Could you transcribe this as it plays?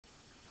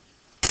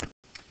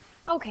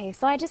Okay,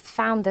 so I just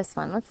found this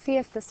one. Let's see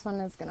if this one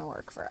is going to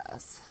work for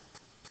us.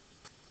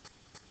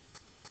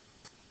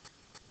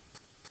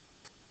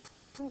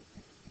 All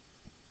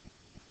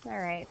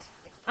right.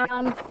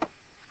 Um,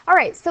 all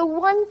right, so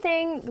one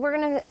thing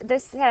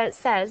this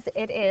says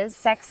it is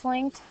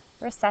sex-linked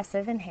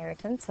recessive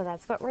inheritance, so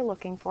that's what we're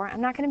looking for. I'm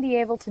not going to be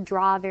able to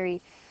draw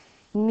very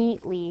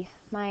neatly.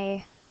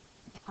 My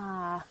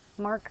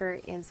marker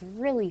is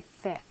really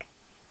thick.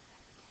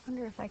 I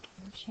wonder if I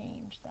can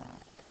change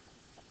that.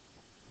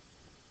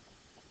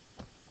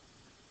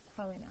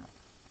 Probably not.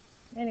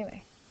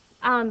 Anyway,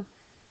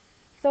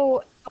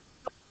 so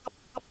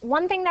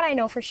one thing that I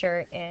know for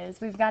sure is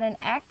we've got an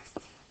X.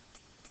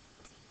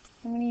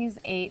 I'm going to use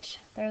H.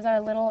 There's our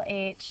little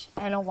H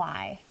and a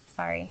Y.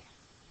 Sorry,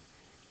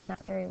 not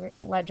very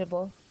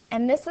legible.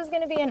 And this is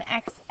going to be an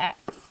XX.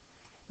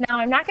 Now,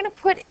 I'm not going to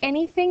put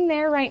anything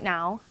there right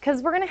now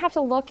because we're going to have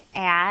to look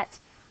at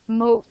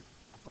modes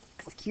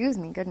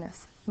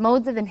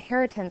of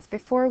inheritance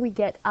before we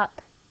get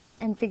up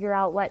and figure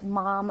out what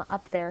mom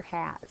up there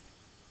has.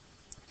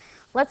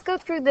 Let's go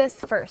through this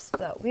first,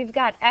 though. We've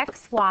got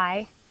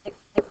XY,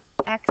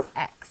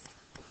 XX,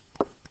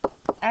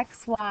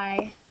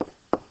 XY,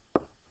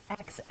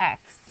 XX,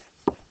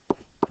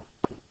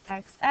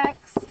 XX,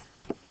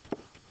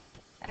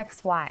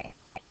 XY.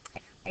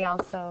 I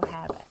also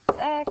have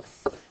XX,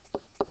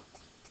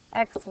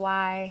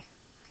 XY,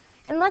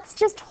 and let's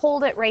just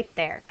hold it right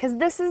there because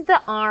this is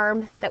the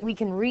arm that we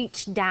can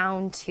reach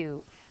down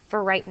to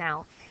for right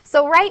now.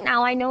 So right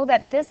now I know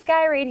that this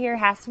guy right here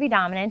has to be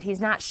dominant. He's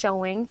not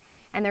showing,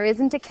 and there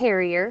isn't a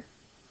carrier.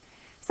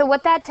 So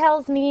what that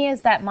tells me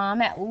is that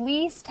mom at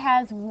least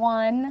has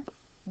one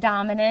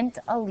dominant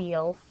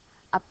allele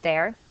up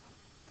there.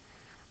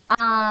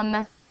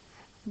 But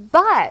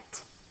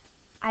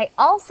I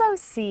also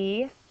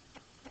see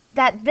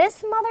that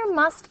this mother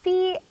must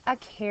be a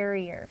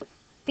carrier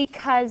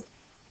because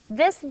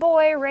this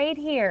boy right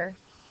here,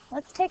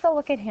 let's take a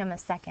look at him a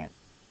second.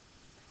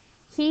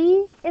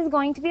 He is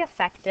going to be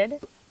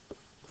affected.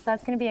 So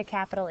that's going to be a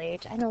capital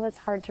H. I know that's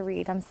hard to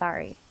read. I'm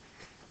sorry.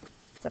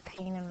 It's a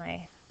pain in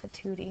my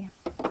patootie.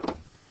 It's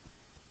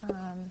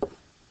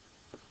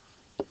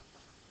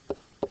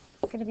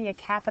going to be a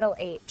capital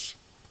H.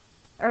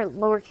 Or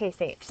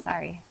lowercase h,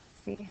 sorry.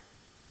 See?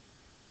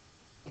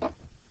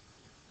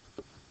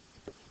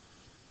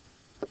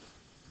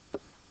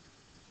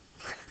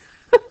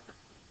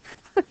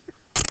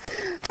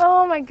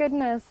 Oh my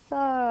goodness.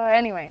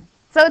 Anyway,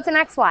 so it's an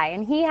XY,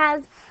 and he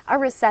has a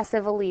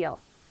recessive allele.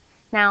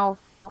 Now,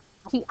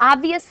 he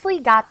obviously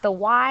got the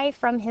Y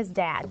from his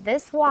dad.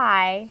 This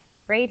Y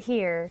right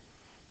here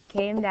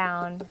came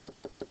down.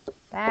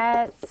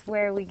 That's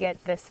where we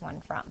get this one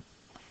from.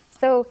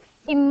 So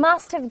he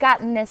must have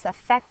gotten this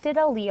affected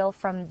allele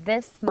from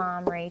this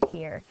mom right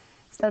here.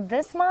 So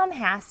this mom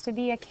has to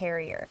be a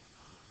carrier.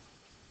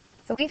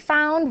 So we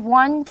found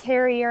one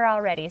carrier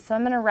already. So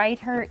I'm going to write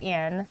her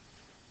in,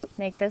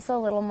 make this a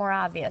little more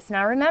obvious.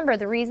 Now remember,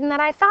 the reason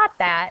that I thought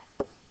that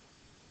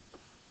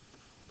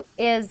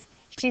is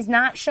she's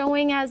not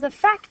showing as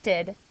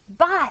affected,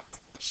 but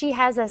she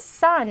has a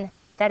son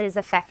that is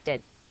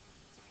affected.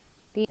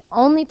 The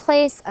only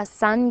place a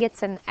son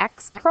gets an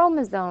X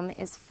chromosome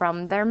is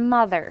from their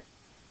mother.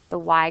 The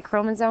Y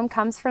chromosome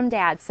comes from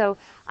dad. So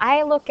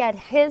I look at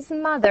his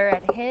mother,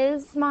 at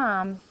his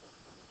mom,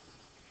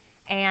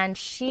 and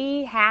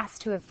she has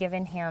to have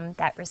given him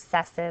that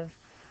recessive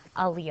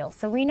allele.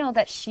 So we know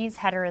that she's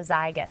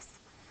heterozygous.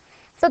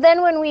 So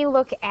then when we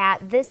look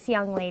at this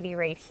young lady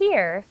right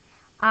here,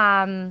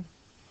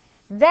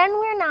 then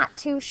we're not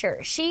too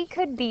sure. She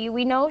could be,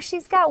 we know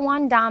she's got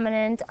one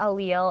dominant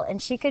allele,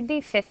 and she could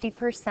be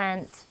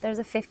 50%. There's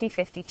a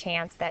 50-50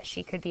 chance that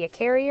she could be a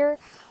carrier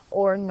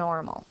or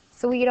normal.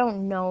 So we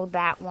don't know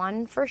that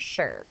one for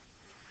sure.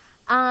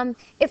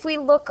 If we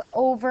look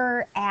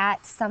over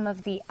at some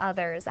of the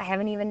others, I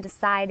haven't even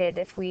decided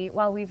if we've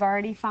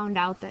already found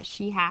out that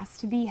she has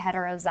to be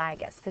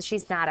heterozygous because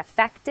she's not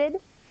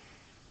affected.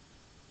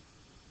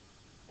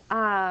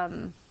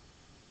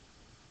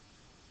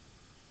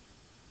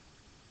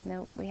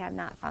 Nope, we have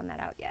not found that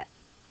out yet.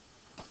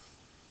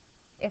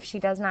 If she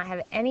does not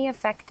have any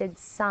affected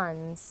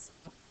sons,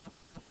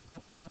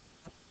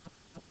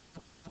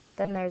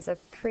 then there's a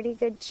pretty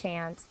good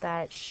chance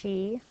that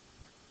she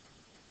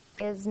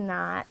is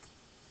not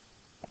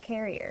a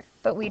carrier,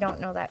 but we don't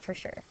know that for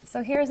sure.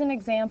 So here's an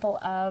example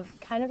of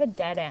kind of a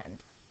dead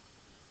end.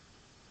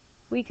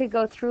 We could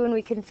go through and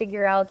we can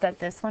figure out that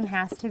this one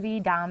has to be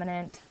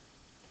dominant,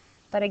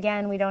 but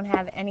again, we don't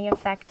have any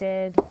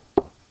affected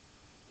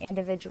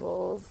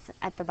individuals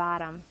at the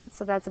bottom.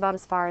 So that's about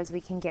as far as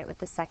we can get with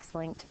the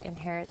sex-linked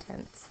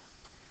inheritance.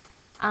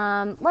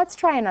 Let's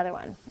try another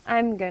one.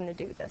 I'm going to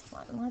do this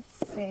one.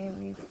 Let's say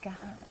we've got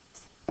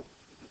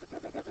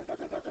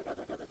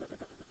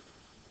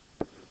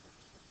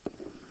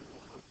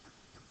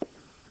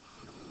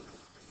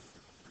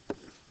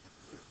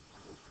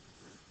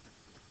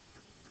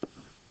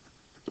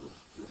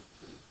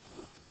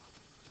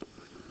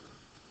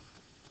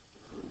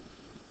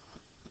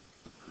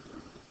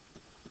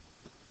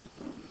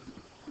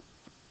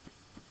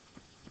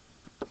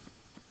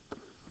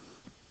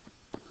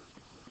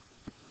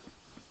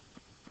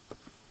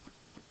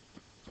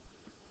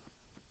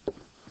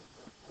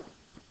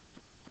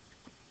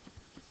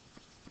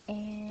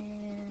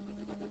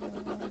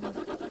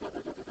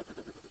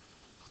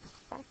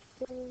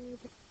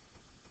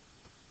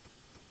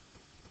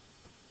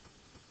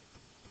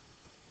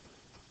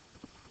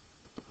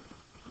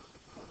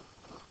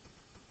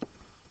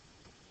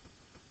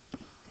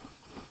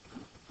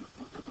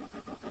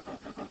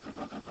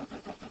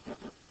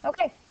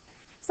Okay,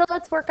 so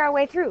let's work our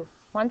way through.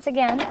 Once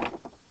again,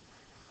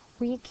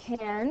 we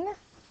can,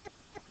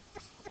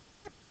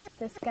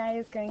 this guy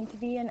is going to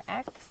be an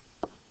X,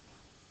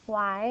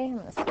 Y, I'm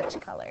going to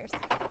switch colors.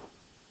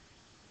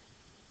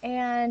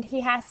 And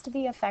he has to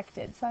be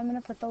affected, so I'm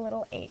going to put the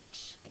little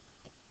H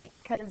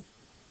because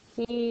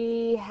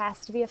he has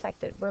to be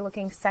affected. We're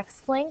looking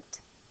sex-linked.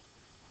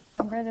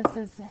 Remember, this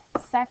is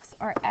sex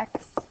or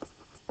X-linked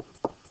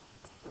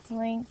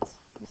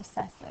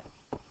recessive.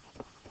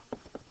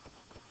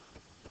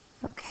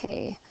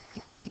 Okay.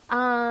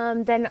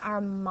 Then our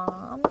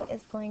mom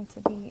is going to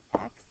be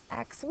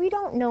XX. We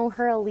don't know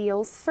her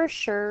alleles for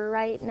sure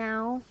right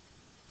now.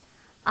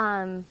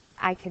 You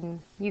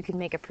can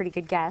make a pretty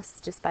good guess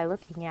just by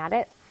looking at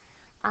it.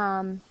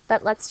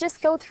 But let's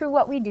just go through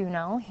what we do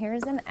know.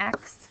 Here's an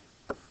X,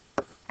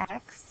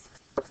 X,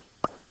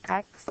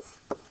 X,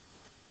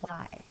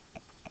 Y,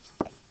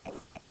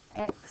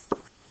 X,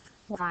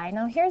 Y.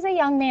 Now here's a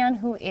young man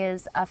who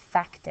is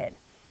affected.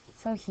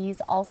 So he's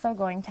also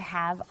going to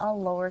have a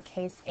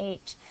lowercase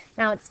h.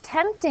 Now it's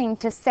tempting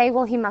to say,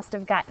 well, he must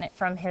have gotten it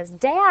from his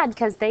dad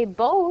because they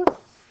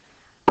both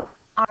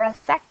are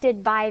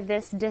affected by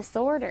this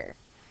disorder.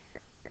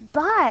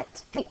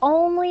 But the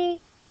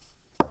only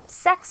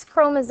sex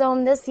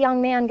chromosome this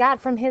young man got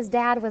from his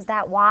dad was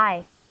that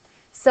Y.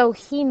 So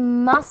he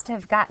must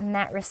have gotten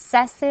that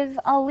recessive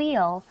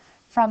allele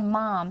from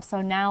mom.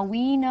 So now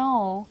we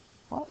know,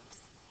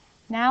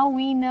 now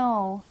we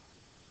know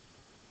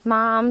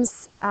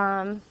mom's,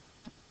 sorry,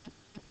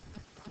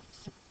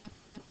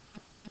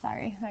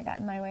 that got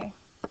in my way.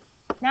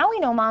 Now we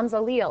know mom's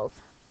alleles.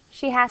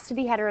 She has to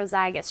be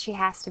heterozygous. She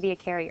has to be a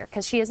carrier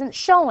because she isn't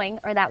showing,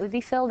 or that would be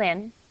filled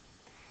in.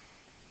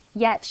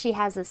 Yet she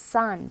has a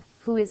son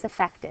who is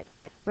affected.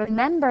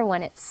 Remember,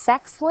 when it's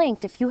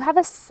sex-linked, if you have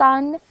a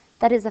son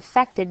that is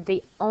affected,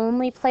 the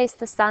only place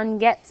the son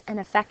gets an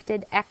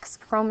affected X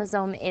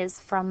chromosome is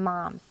from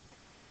mom.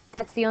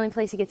 That's the only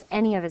place he gets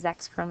any of his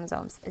X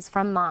chromosomes, is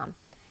from mom.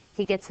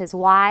 He gets his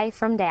Y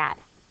from dad.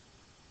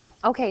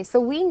 Okay,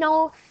 so we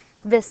know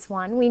this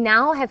one. We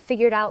now have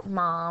figured out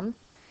mom.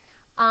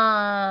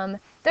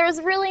 There's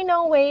really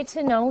no way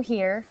to know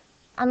here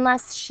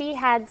unless she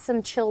had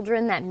some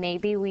children that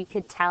maybe we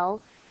could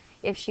tell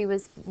if she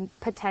was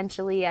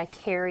potentially a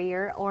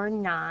carrier or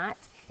not.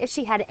 If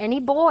she had any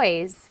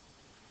boys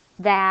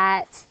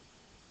that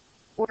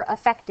were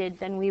affected,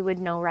 then we would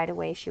know right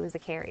away she was a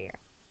carrier.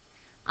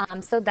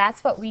 So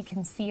that's what we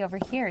can see over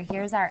here.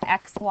 Here's our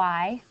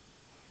XY.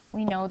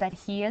 We know that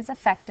he is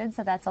affected,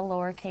 so that's a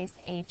lowercase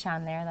h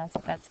on there. That's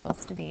what that's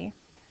supposed to be.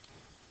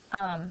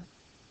 And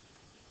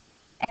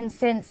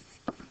since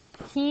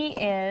he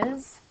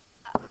is,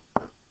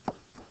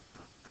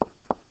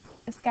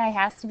 this guy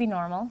has to be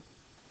normal.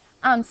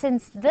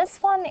 Since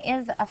this one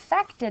is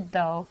affected,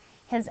 though,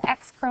 his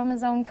X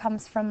chromosome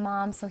comes from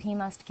mom, so he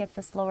must get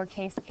this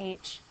lowercase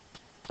h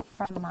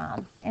from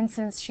mom. And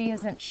since she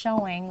isn't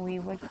showing, we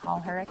would call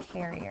her a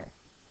carrier.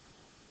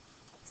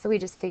 So we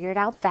just figured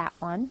out that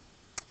one.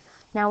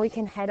 Now we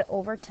can head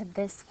over to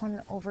this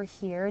one over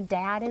here.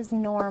 Dad is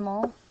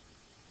normal.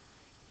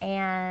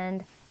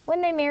 And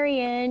when they marry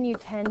in, you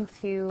tend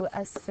to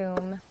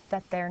assume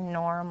that they're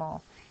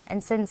normal.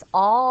 And since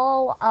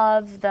all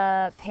of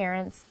the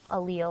parents'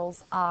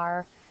 alleles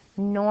are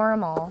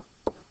normal,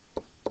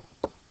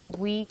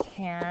 we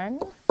can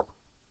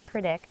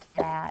predict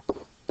that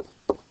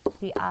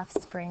the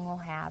offspring will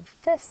have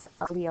this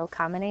allele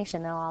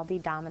combination. They'll all be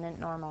dominant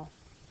normal.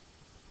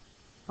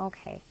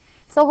 Okay,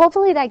 so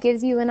hopefully that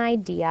gives you an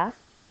idea,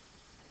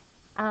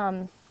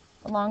 along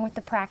with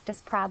the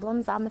practice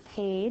problems on the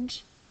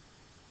page.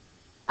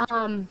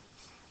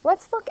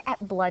 Let's look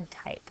at blood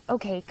type.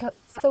 Okay,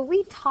 so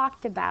we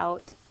talked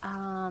about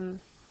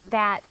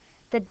that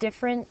the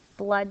different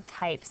blood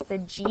types, the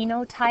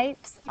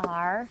genotypes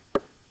are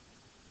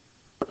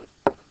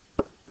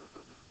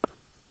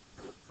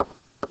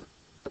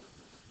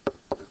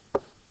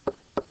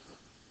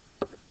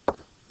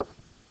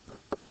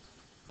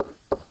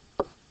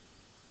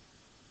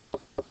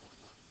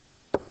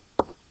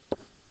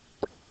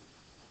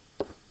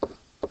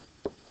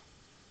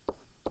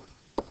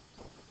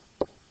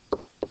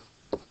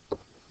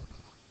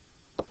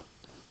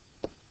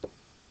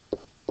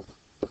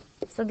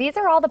so these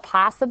are all the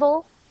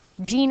possible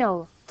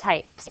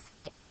genotypes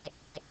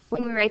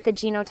when we write the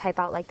genotype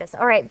out like this.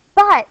 All right,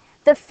 but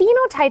the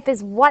phenotype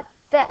is what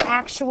the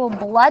actual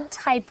blood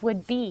type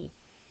would be.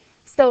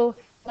 So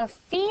the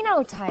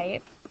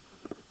phenotype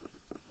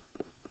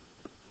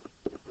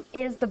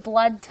is the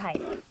blood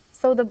type.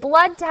 So the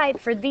blood type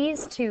for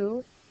these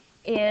two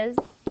is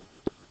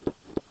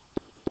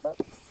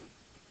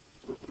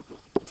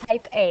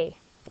type A,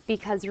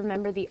 because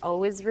remember the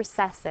O is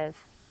recessive.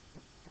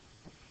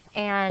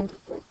 And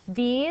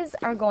these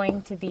are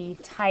going to be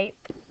type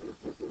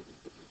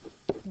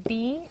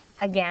B.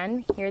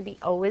 Again, here the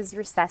O is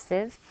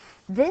recessive.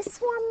 This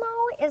one,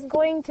 though, is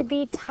going to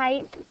be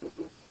type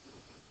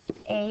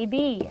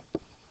AB.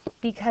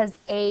 because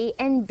A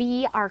and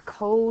B are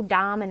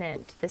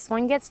co-dominant. That's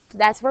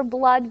where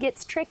blood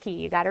gets tricky.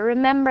 You got to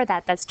remember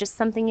that. That's just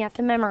something you have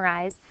to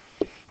memorize.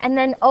 And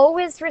then O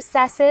is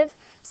recessive,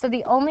 so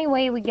the only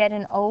way we get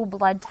an O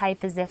blood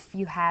type is if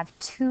you have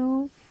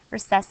two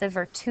recessive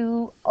or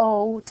two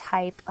O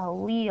type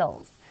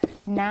alleles.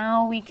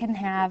 Now we can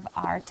have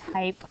our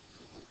type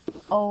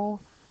O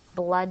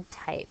blood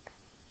type.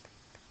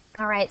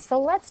 All right, so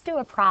let's do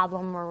a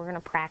problem where we're going to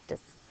practice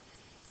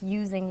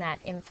using that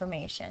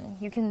information.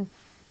 You can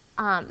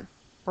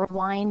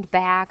rewind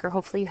back, or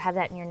hopefully you have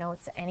that in your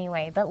notes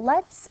anyway, but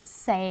let's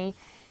say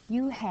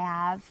you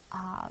have,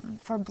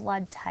 for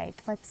blood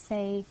type, let's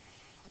say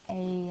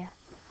a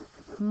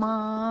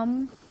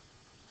mom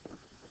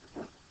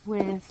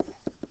with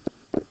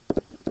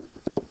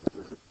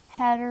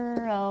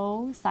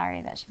heterozygous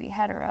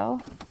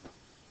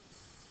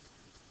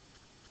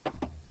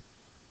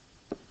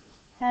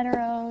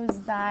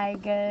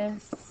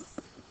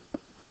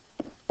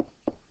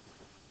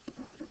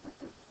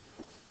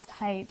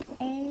type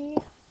A,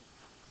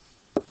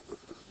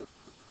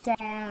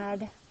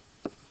 dad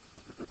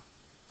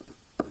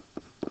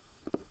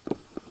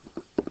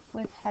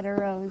with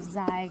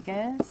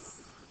heterozygous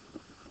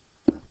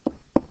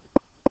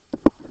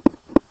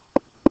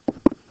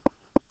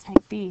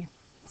type B.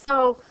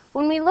 So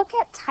when we look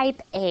at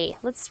type A,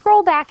 let's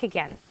scroll back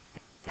again.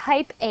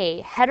 Type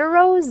A,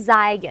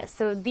 heterozygous.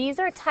 So these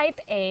are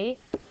type A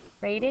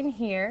right in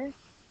here.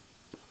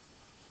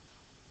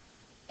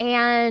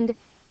 And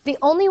the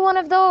only one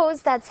of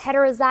those that's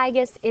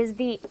heterozygous is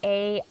the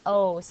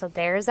AO. So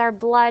there's our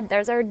blood,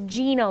 there's our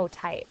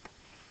genotype.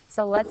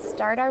 So let's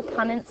start our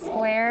Punnett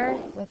square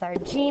with our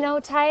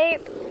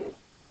genotype.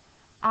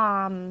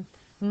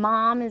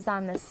 Mom is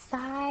on the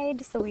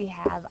side, so we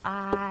have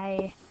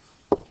I,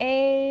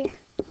 A,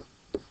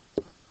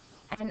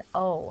 and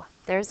O.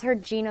 There's her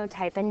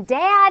genotype. And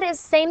dad is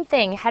same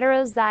thing,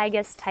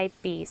 heterozygous type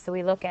B. So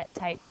we look at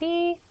type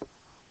B.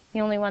 The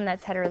only one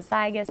that's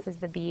heterozygous is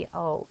the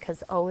BO,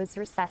 because O is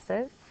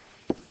recessive.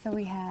 So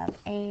we have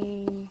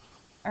IB,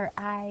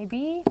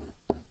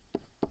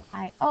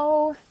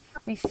 IO.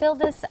 We fill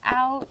this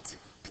out.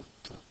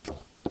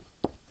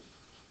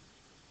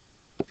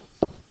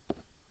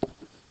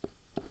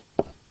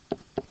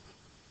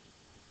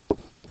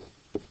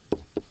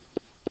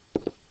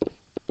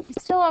 We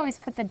still always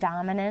put the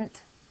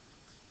dominant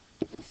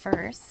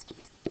first.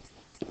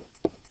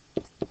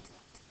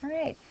 All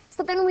right,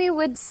 so then we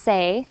would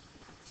say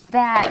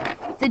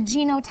that the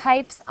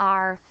genotypes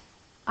are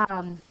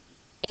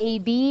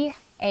AB,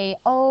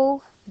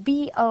 AO,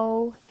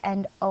 BO,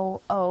 and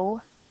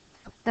OO.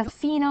 The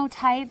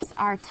phenotypes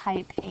are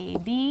type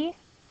AB,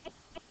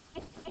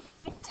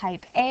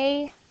 type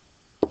A,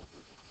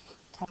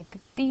 type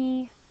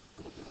B,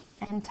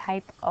 and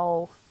type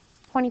O.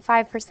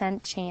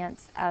 25%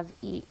 chance of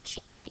each.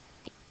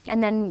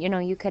 And then,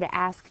 you could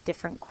ask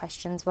different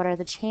questions. What are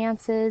the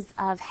chances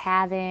of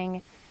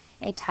having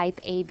a type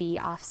AB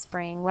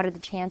offspring? What are the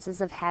chances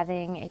of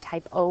having a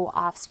type O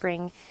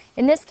offspring?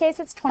 In this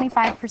case, it's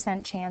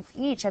 25% chance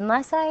each,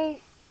 unless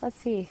let's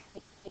see.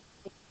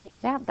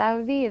 Yeah, that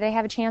would be, they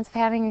have a chance of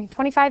having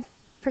 25%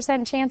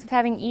 chance of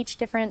having each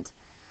different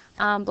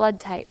blood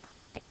type.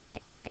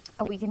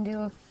 We can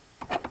do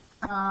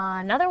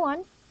another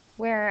one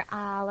where,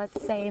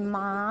 let's say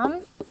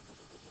mom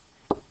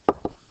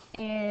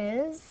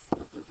is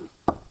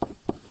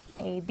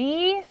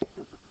AB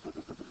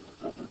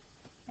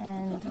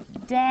and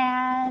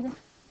dad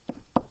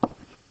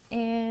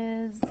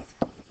is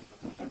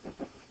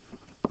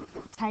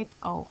type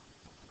O.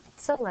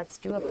 So let's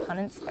do a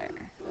Punnett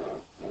square.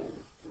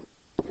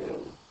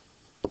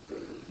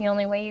 The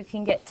only way you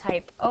can get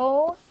type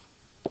O,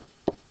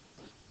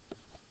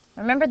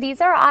 remember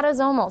these are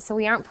autosomal, so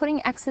we aren't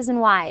putting X's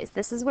and Y's.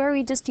 This is where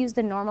we just use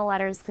the normal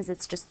letters because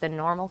it's just the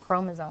normal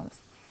chromosomes.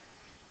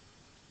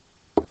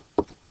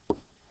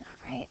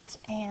 Right,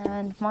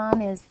 and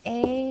mom is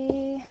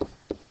A,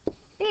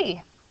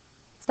 B.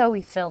 So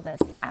we fill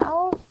this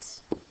out.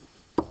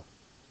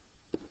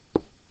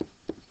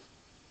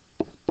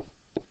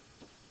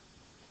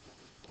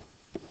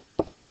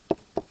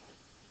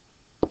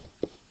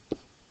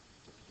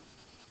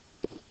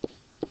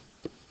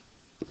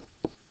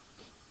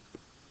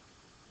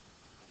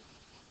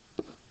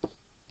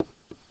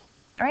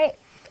 All right,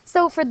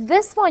 so for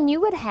this one, you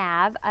would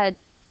have a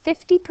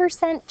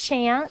 50%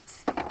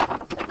 chance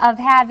of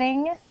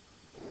having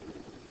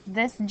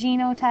this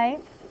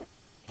genotype,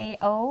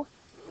 AO,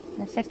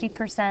 and a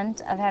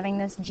 50% of having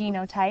this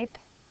genotype,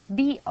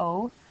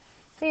 BO.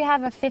 So you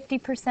have a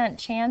 50%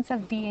 chance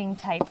of being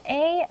type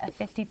A, a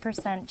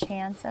 50%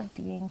 chance of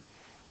being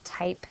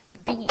type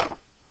B.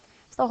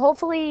 So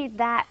hopefully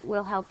that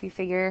will help you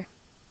figure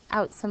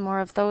out some more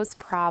of those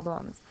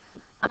problems.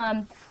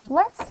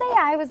 Let's say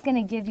I was going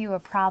to give you a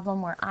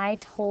problem where I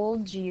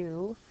told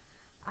you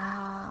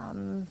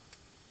that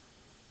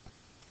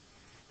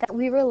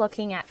we were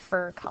looking at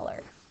fur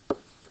color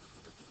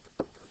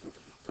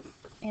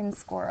in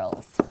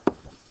squirrels.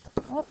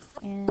 Oops,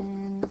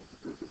 in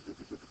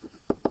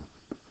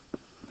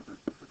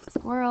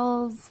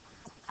squirrels.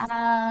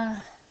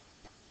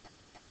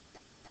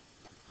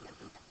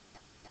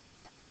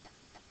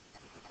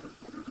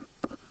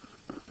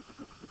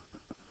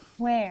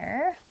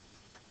 where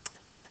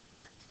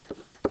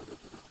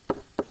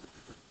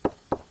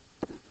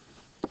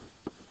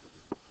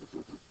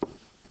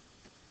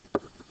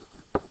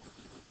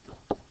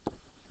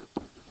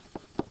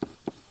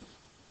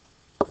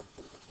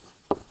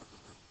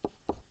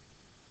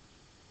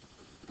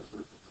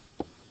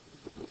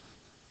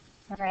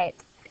all right.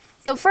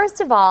 So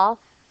first of all,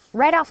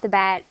 right off the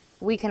bat,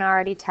 we can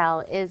already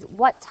tell is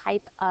what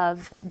type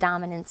of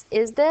dominance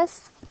is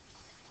this?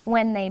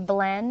 When they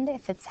blend,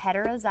 if it's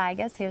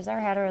heterozygous, here's our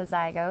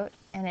heterozygote,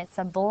 and it's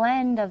a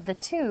blend of the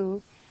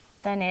two,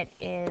 then it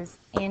is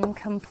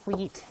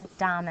incomplete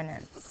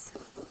dominance.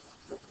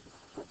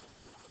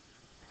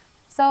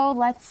 So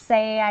let's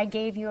say I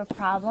gave you a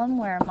problem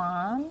where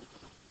mom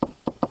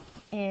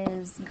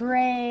is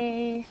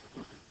gray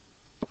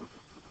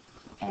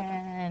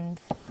and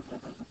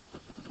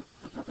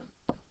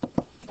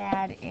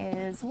dad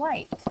is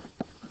white.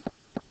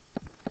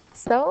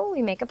 So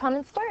we make a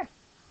Punnett square.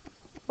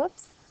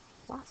 Whoops,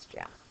 lost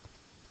ya.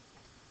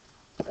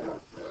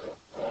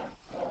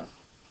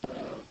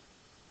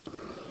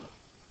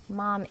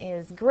 Mom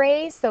is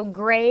gray, so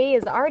gray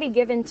is already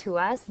given to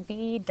us,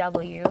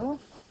 BW.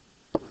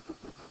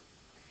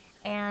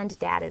 And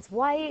dad is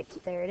white,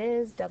 there it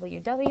is,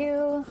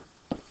 WW.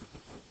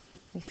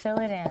 We fill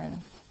it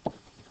in.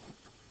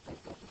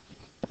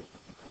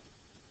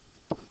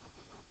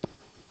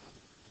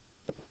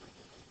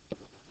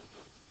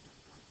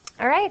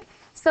 All right,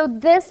 so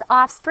this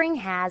offspring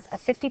has a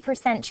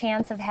 50%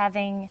 chance of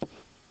having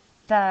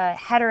the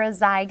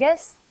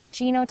heterozygous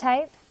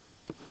genotype,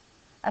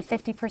 a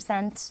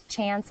 50%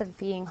 chance of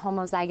being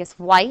homozygous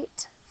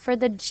white for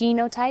the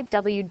genotype,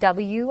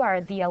 WW are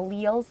the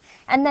alleles,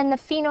 and then the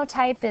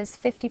phenotype is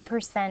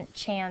 50%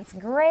 chance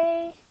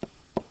gray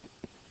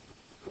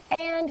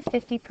and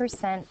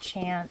 50%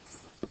 chance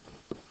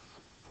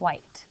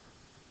white.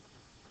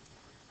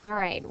 All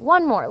right,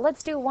 one more.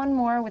 Let's do one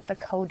more with the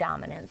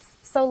codominance.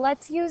 So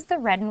let's use the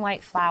red and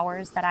white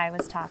flowers that I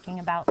was talking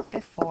about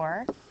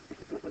before,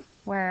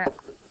 where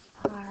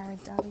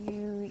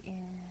RW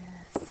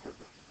is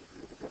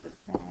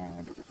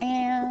red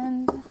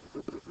and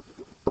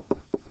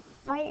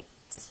white,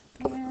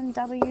 and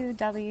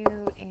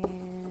WW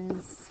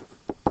is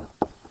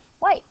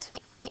white.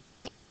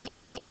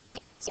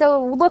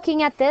 So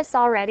looking at this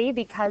already,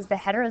 because the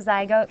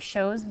heterozygote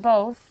shows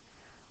both,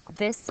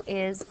 this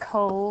is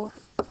codominance.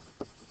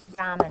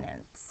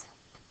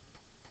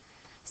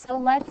 So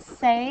let's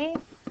say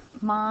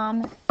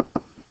mom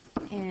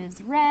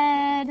is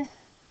red,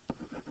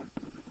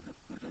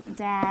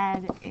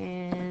 dad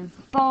is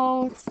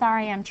both.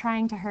 Sorry, I'm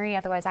trying to hurry,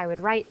 otherwise I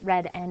would write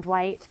red and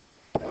white.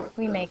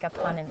 We make a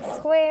Punnett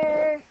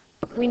square.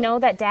 We know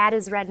that dad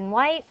is red and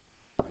white,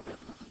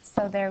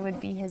 so there would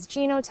be his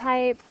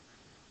genotype.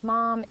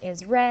 Mom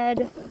is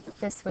red.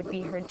 This would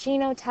be her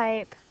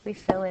genotype. We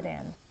fill it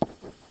in.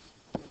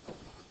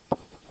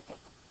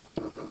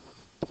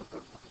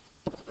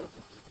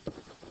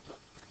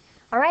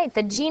 All right,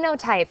 the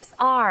genotypes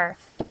are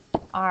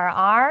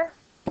RR,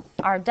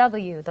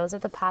 RW. Those are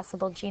the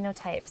possible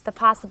genotypes. The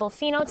possible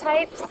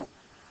phenotypes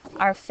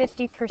are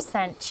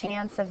 50%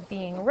 chance of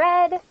being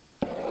red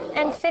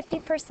and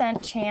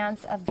 50%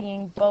 chance of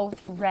being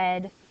both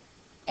red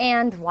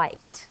and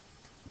white.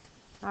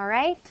 All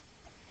right?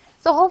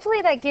 So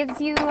hopefully that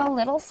gives you a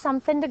little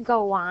something to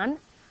go on.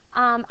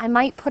 I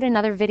might put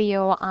another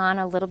video on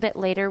a little bit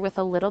later with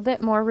a little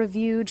bit more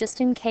review just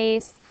in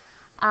case.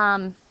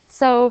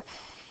 So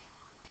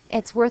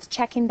it's worth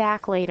checking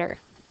back later.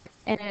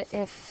 And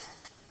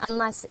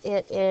unless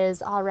it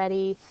is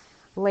already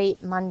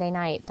late Monday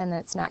night, then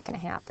it's not going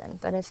to happen.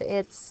 But if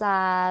it's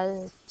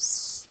 5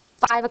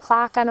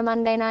 o'clock on a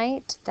Monday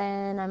night,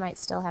 then I might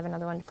still have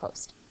another one to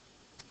post.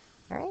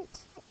 All right.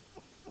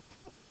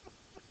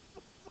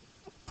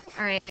 All right.